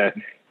 not to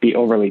be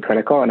overly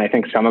critical. And I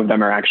think some of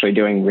them are actually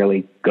doing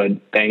really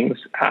good things.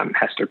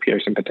 Hester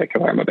Pierce in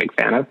particular, I'm a big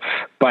fan of,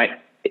 but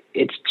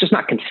it's just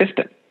not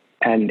consistent.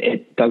 And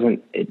it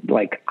doesn't,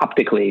 like,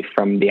 optically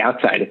from the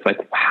outside, it's like,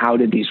 how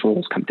did these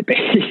rules come to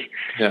be?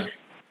 Yeah.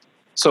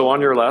 So on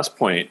your last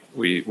point,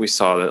 we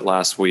saw that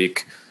last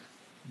week,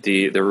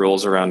 the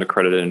rules around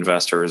accredited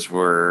investors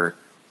were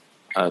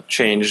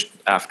changed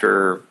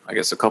after, I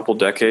guess, a couple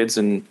decades.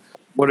 And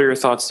what are your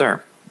thoughts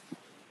there?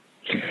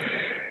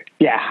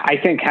 Yeah, I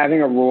think having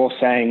a rule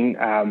saying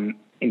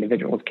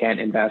individuals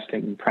can't invest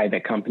in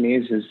private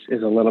companies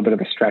is a little bit of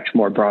a stretch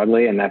more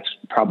broadly, and that's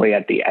probably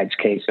at the edge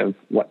case of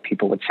what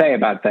people would say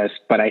about this.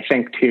 But I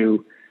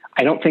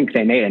don't think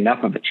they made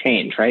enough of a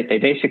change, right? They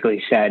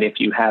basically said if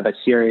you have a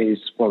series,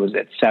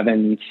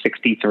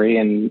 763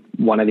 and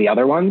one of the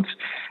other ones,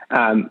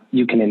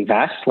 you can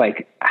invest.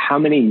 Like, how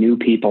many new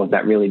people is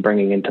that really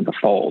bringing into the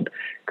fold?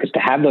 Because to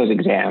have those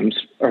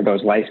exams or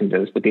those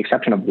licenses, with the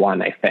exception of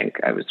one, I think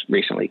I was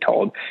recently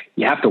told,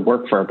 you have to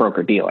work for a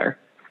broker dealer.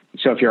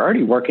 So if you're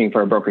already working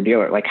for a broker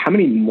dealer, like, how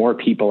many more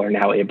people are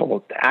now able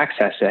to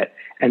access it?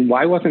 And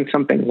why wasn't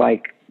something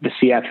like the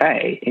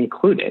CFA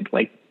included?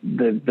 Like,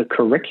 the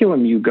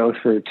curriculum you go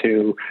through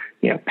to,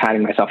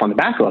 patting myself on the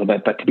back a little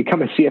bit, but to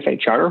become a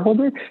CFA charter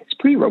holder, it's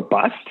pretty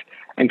robust.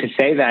 And to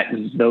say that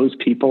those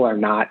people are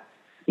not,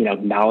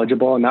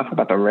 knowledgeable enough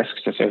about the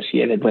risks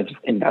associated with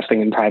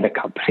investing in private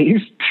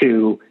companies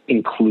to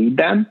include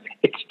them.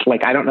 It's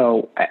like, I don't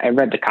know. I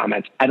read the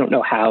comments. I don't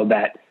know how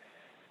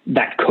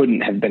that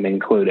couldn't have been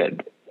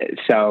included.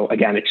 So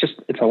again,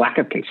 it's a lack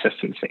of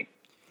consistency.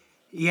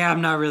 Yeah,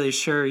 I'm not really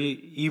sure.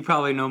 You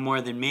probably know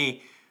more than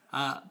me.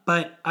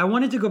 But I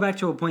wanted to go back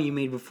to a point you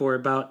made before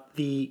about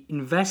the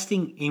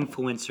investing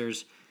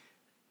influencers.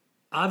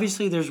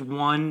 Obviously, there's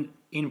one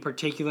in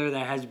particular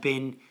that has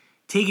been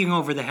taking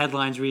over the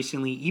headlines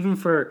recently, even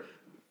for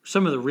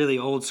some of the really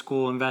old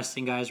school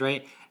investing guys,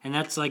 right? And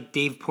that's like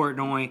Dave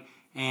Portnoy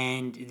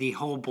and the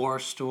whole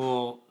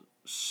Barstool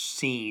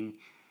scene.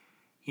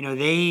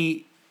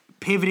 They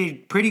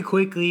pivoted pretty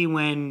quickly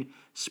when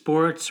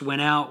sports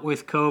went out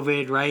with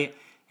COVID, right?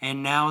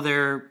 And now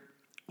they're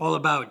all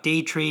about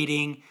day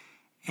trading.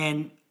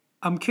 And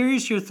I'm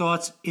curious your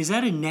thoughts. Is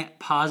that a net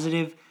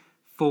positive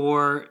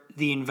for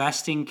the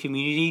investing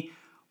community?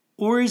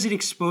 Or is it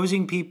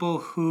exposing people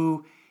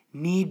who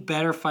need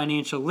better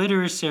financial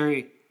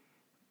literacy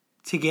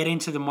to get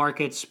into the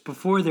markets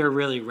before they're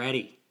really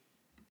ready?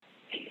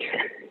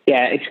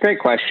 Yeah, it's a great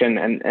question.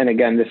 And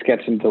again, this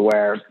gets into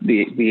where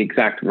the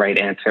exact right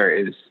answer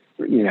is,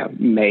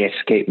 may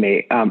escape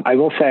me. I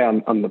will say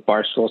on the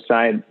Barstool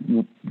side,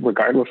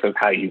 regardless of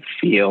how you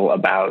feel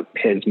about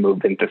his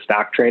move into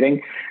stock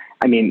trading,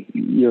 I mean,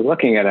 you're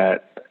looking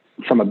at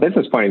from a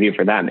business point of view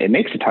for them, it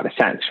makes a ton of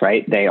sense,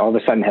 right? They all of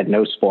a sudden had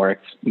no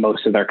sports.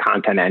 Most of their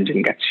content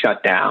engine gets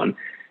shut down.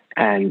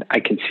 And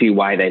I can see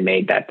why they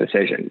made that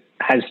decision.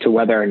 As to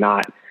whether or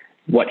not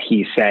what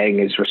he's saying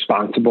is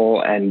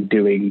responsible and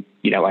doing,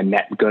 a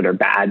net good or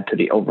bad to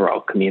the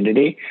overall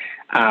community,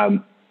 I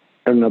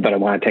don't know that I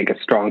want to take a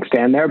strong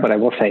stand there, but I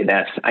will say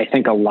this. I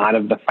think a lot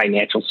of the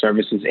financial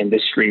services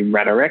industry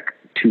rhetoric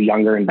to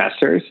younger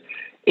investors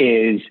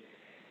is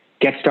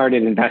get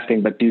started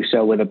investing, but do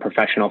so with a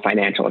professional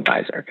financial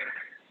advisor.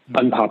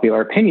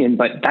 Unpopular opinion,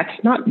 but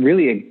that's not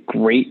really a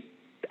great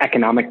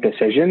economic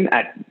decision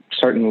at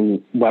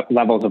certain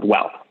levels of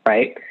wealth,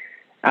 right?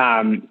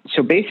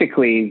 So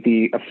basically,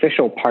 the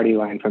official party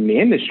line from the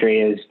industry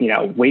is,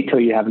 wait till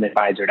you have an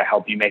advisor to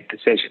help you make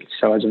decisions.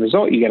 So as a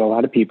result, you get a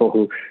lot of people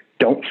who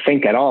don't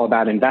think at all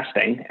about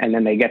investing, and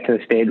then they get to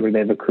the stage where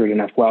they've accrued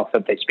enough wealth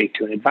that they speak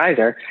to an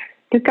advisor.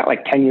 They've got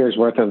like 10 years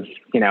worth of,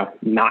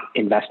 not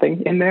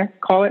investing in there,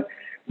 call it.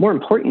 More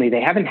importantly, they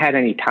haven't had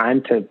any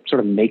time to sort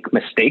of make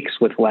mistakes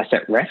with less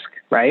at risk,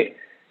 right?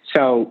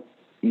 So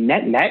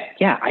net,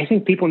 yeah, I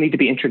think people need to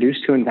be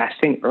introduced to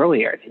investing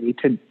earlier. They need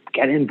to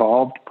get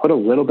involved, put a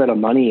little bit of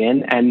money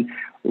in and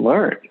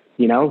learn.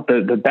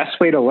 The best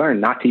way to learn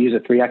not to use a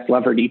 3x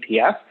levered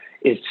ETF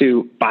is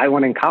to buy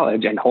one in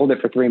college and hold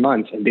it for 3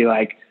 months and be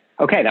like,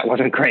 okay, that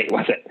wasn't great,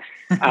 was it?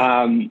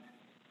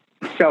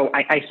 So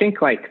I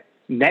think like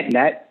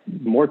net,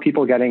 more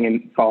people getting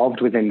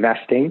involved with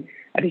investing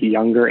at a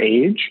younger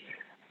age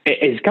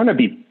is going to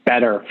be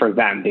better for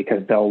them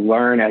because they'll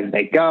learn as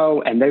they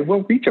go and they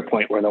will reach a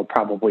point where they'll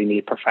probably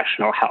need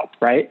professional help,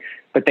 right?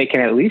 But they can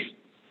at least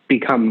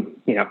become,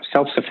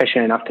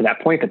 self-sufficient enough to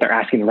that point that they're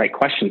asking the right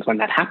questions when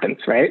that happens,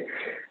 right?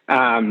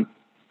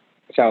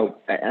 So,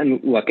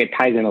 and look, it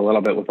ties in a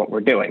little bit with what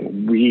we're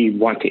doing. We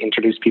want to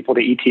introduce people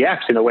to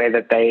ETFs in a way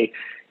that they,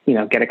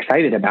 get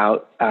excited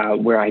about,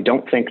 where I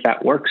don't think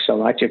that works so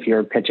much if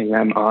you're pitching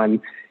them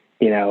on,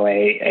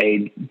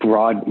 a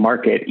broad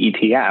market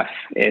ETF.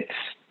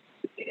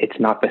 It's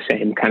not the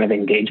same kind of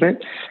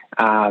engagement.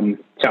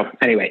 So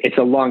anyway, it's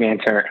a long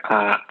answer.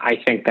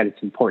 I think that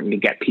it's important to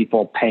get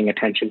people paying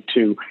attention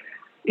to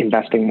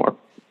investing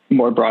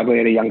more broadly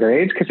at a younger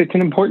age because it's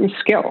an important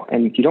skill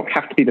and you don't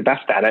have to be the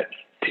best at it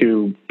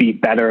to be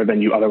better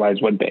than you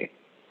otherwise would be.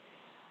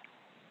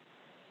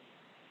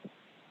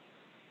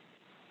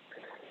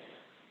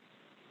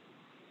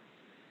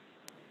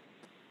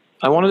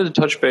 I wanted to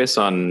touch base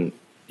on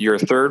your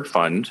third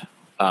fund.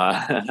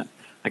 I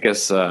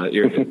guess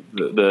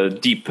the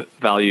Deep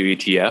Value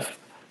ETF.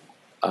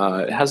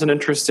 It has an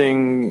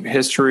interesting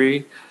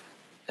history,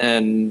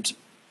 and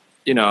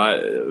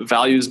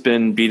value's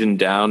been beaten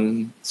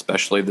down,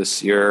 especially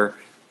this year,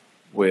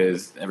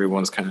 with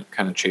everyone's kind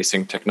of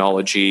chasing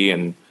technology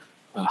and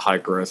high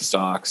growth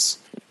stocks.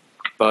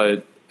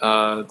 But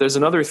there's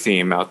another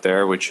theme out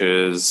there, which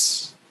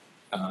is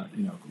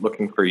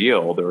looking for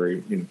yield,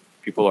 or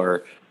people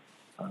are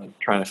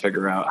trying to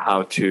figure out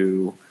how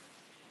to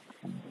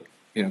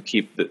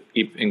keep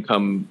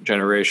income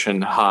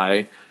generation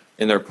high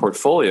in their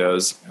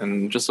portfolios.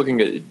 And just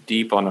looking at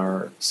Deep on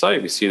our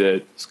site, we see that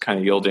it's kind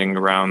of yielding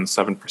around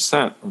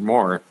 7% or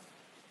more.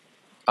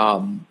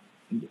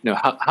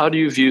 How do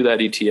you view that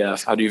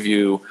ETF? How do you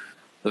view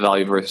the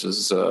value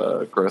versus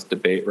growth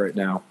debate right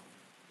now?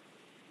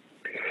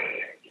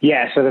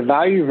 Yeah, so the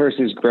value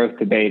versus growth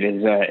debate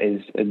is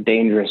a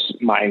dangerous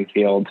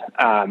minefield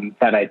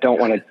that I don't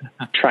want to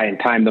try and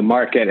time the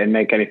market and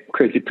make any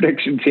crazy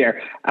predictions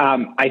here.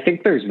 I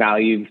think there's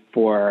value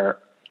for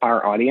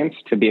our audience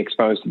to be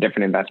exposed to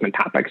different investment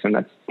topics, and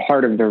that's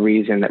part of the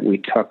reason that we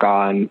took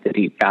on the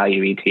Deep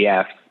Value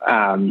ETF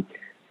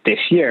this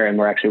year. And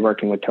we're actually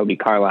working with Toby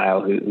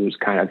Carlisle, who's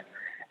kind of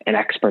an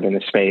expert in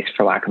the space,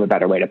 for lack of a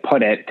better way to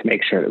put it, to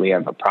make sure that we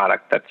have a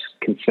product that's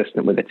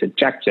consistent with its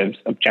objectives,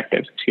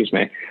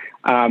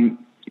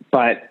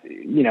 But,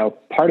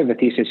 part of the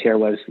thesis here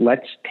was,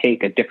 let's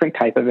take a different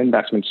type of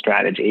investment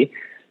strategy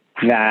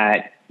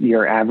that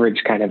your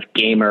average kind of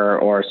gamer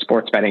or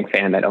sports betting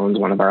fan that owns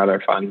one of our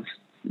other funds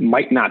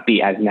might not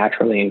be as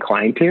naturally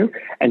inclined to,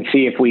 and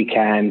see if we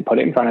can put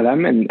it in front of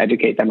them and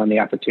educate them on the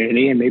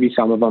opportunity. And maybe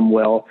some of them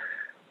will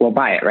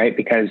buy it, right?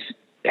 Because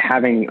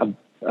having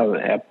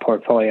a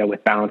portfolio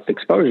with balanced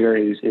exposure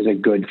is a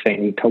good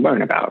thing to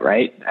learn about,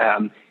 right?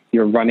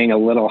 You're running a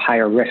little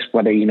higher risk,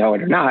 whether you know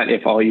it or not,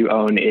 if all you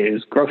own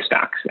is growth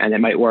stocks. And it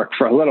might work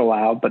for a little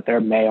while, but there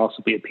may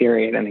also be a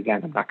period, and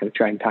again, I'm not going to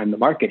try and time the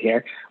market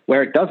here,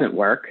 where it doesn't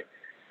work.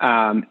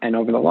 And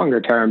over the longer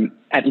term,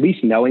 at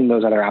least knowing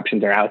those other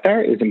options are out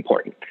there is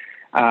important.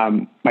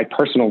 My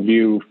personal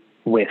view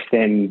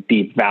within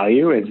deep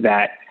value is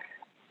that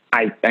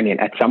I mean,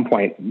 at some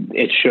point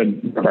it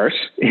should reverse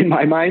in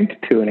my mind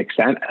to an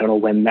extent. I don't know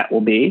when that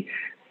will be,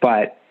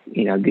 but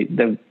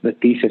the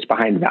thesis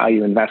behind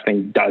value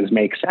investing does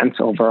make sense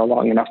over a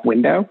long enough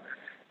window.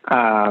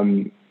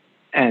 And,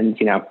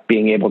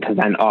 being able to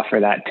then offer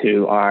that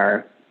to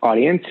our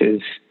audience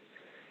is,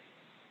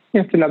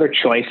 it's another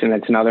choice, and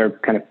it's another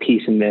kind of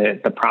piece in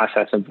the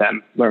process of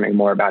them learning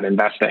more about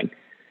investing.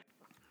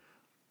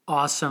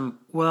 Awesome.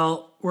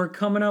 Well, we're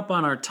coming up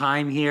on our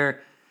time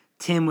here.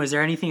 Tim, was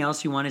there anything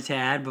else you wanted to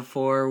add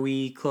before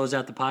we close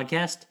out the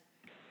podcast?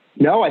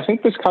 No, I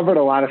think this covered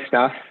a lot of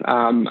stuff.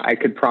 I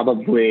could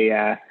probably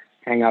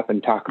hang up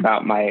and talk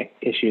about my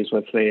issues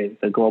with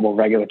the global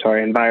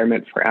regulatory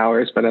environment for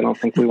hours, but I don't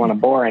think we want to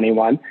bore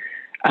anyone.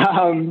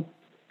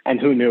 And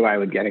who knew I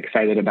would get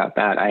excited about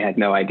that? I had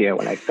no idea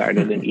when I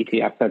started an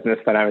ETF business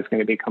that I was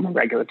going to become a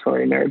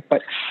regulatory nerd,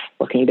 but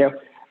what can you do?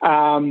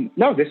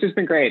 No, this has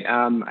been great.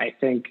 I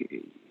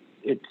think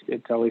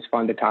it's always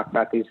fun to talk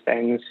about these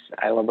things.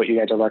 I love what you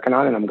guys are working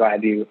on, and I'm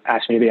glad you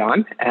asked me to be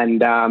on.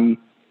 And,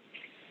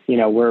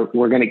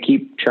 we're going to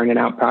keep churning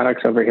out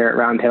products over here at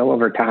Round Hill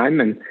over time,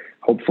 and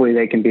hopefully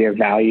they can be of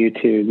value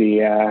to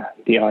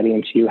the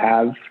audience you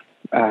have,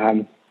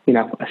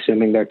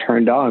 assuming they're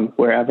turned on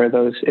wherever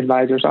those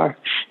advisors are.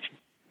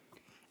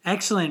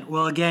 Excellent.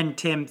 Well, again,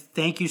 Tim,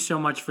 thank you so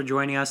much for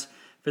joining us.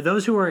 For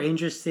those who are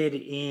interested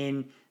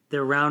in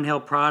the Round Hill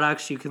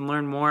products, you can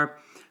learn more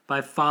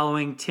by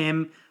following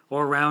Tim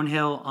or Round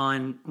Hill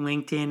on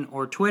LinkedIn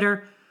or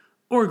Twitter,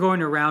 or going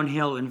to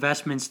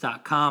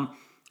roundhillinvestments.com.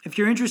 If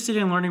you're interested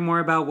in learning more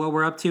about what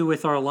we're up to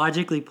with our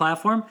Logically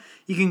platform,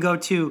 you can go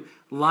to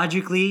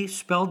Logically,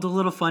 spelled a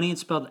little funny,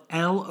 it's spelled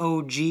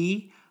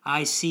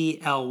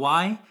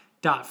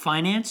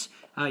LOGICLY.finance.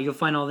 You'll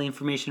find all the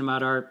information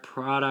about our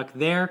product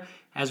there,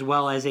 as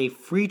well as a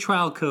free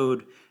trial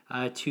code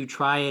to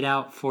try it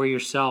out for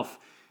yourself.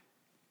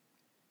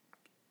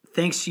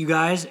 Thanks, you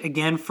guys,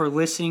 again for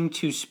listening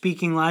to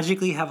Speaking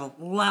Logically. Have a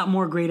lot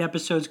more great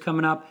episodes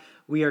coming up.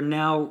 We are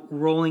now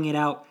rolling it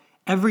out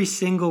every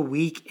single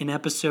week, an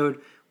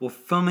episode. We're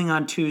filming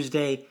on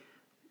Tuesday,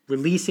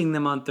 releasing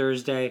them on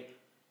Thursday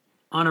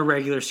on a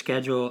regular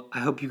schedule. I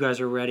hope you guys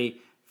are ready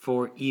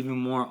for even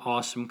more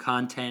awesome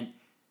content.